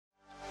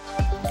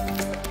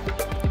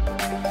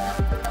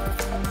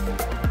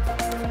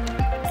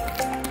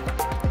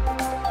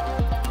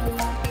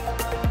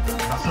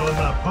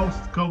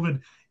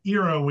post-COVID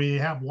era, we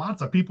have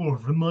lots of people who are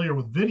familiar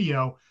with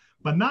video,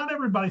 but not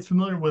everybody's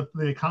familiar with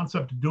the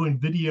concept of doing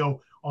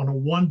video on a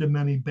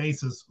one-to-many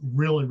basis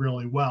really,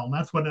 really well. And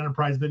that's what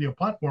enterprise video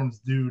platforms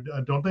do,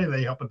 don't they?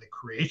 They help with the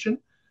creation,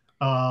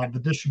 the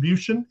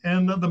distribution,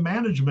 and the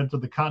management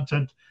of the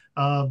content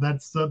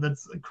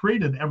that's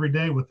created every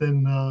day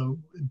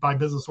within by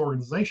business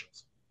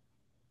organizations.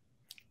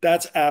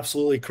 That's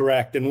absolutely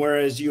correct. And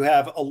whereas you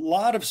have a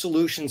lot of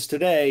solutions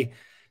today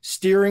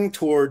steering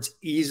towards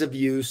ease of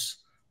use,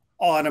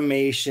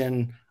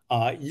 automation,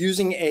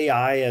 using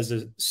AI as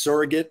a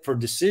surrogate for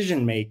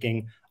decision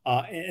making,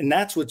 and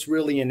that's what's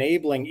really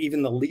enabling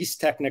even the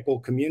least technical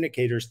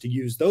communicators to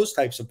use those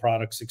types of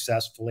products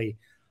successfully.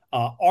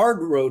 Our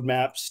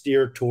roadmap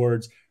steer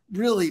towards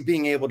really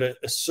being able to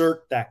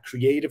assert that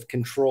creative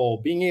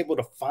control, being able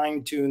to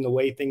fine tune the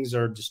way things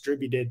are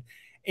distributed,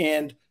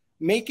 and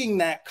making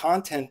that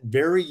content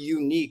very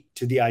unique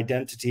to the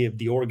identity of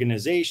the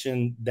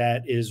organization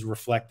that is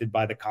reflected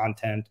by the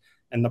content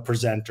and the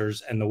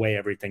presenters and the way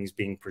everything's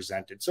being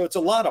presented. So it's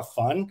a lot of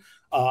fun.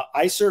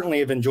 I certainly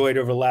have enjoyed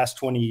over the last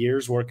 20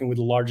 years working with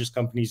the largest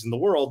companies in the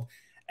world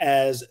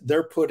as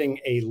they're putting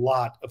a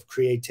lot of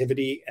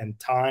creativity and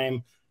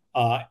time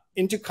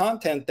into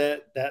content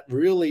that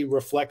really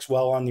reflects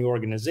well on the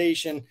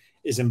organization,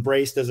 is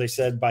embraced, as I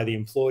said, by the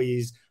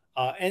employees,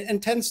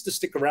 and tends to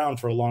stick around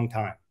for a long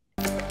time.